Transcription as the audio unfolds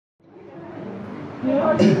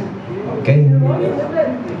Okay?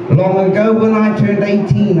 Long ago when I turned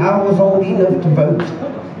 18, I was old enough to vote.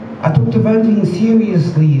 I took to voting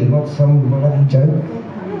seriously and not some bloody joke.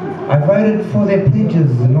 I voted for their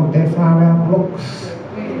pledges and not their far-out looks.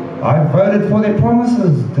 I voted for their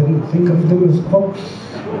promises, didn't think of them as crooks.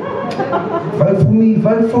 Vote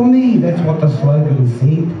for me, that's what the slogan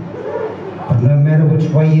said. But no matter which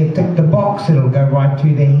way you tick the box, it'll go right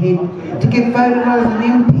to their head. To get voted as an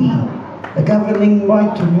MP, the governing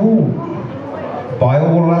right to rule. By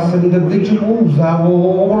all us individuals,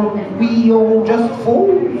 we all just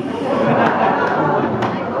fools.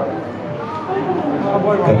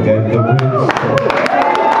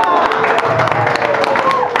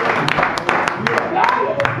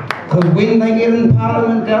 Because when they get in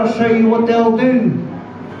Parliament, they'll show you what they'll do.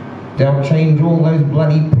 They'll change all those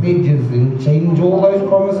bloody pledges and change all those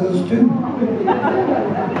promises too.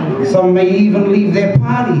 Some may even leave their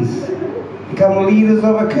parties, become leaders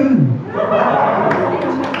of a coup.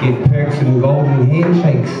 Get perks and golden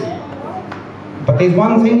handshakes. But there's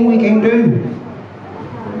one thing we can do.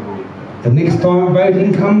 The next time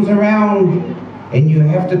voting comes around and you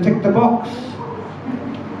have to tick the box,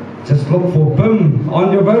 just look for BIM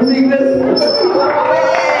on your voting list.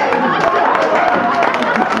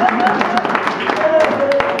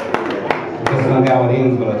 This is not how it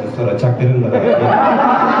ends, but I just sort of chucked it in there.